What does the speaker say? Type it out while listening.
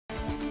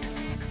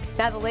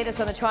Now the latest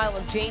on the trial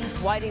of James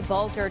Whitey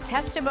Bulger.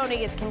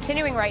 Testimony is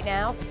continuing right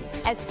now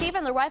as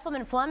Stephen the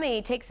Rifleman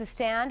Flemmi takes a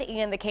stand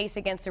in the case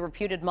against the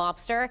reputed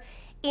mobster.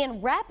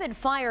 In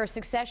rapid-fire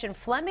succession,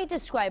 Flemmi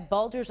described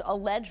Bulger's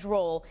alleged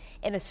role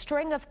in a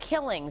string of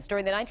killings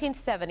during the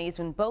 1970s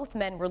when both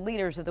men were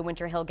leaders of the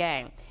Winter Hill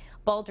Gang.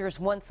 Bulger's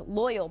once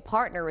loyal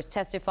partner is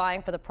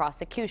testifying for the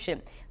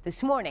prosecution.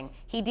 This morning,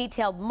 he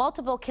detailed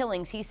multiple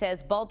killings he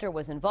says Bulger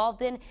was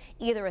involved in,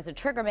 either as a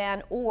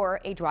triggerman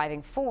or a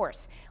driving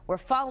force. We're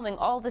following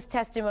all this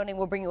testimony.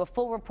 We'll bring you a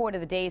full report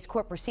of the day's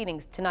court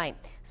proceedings tonight,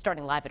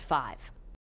 starting live at 5.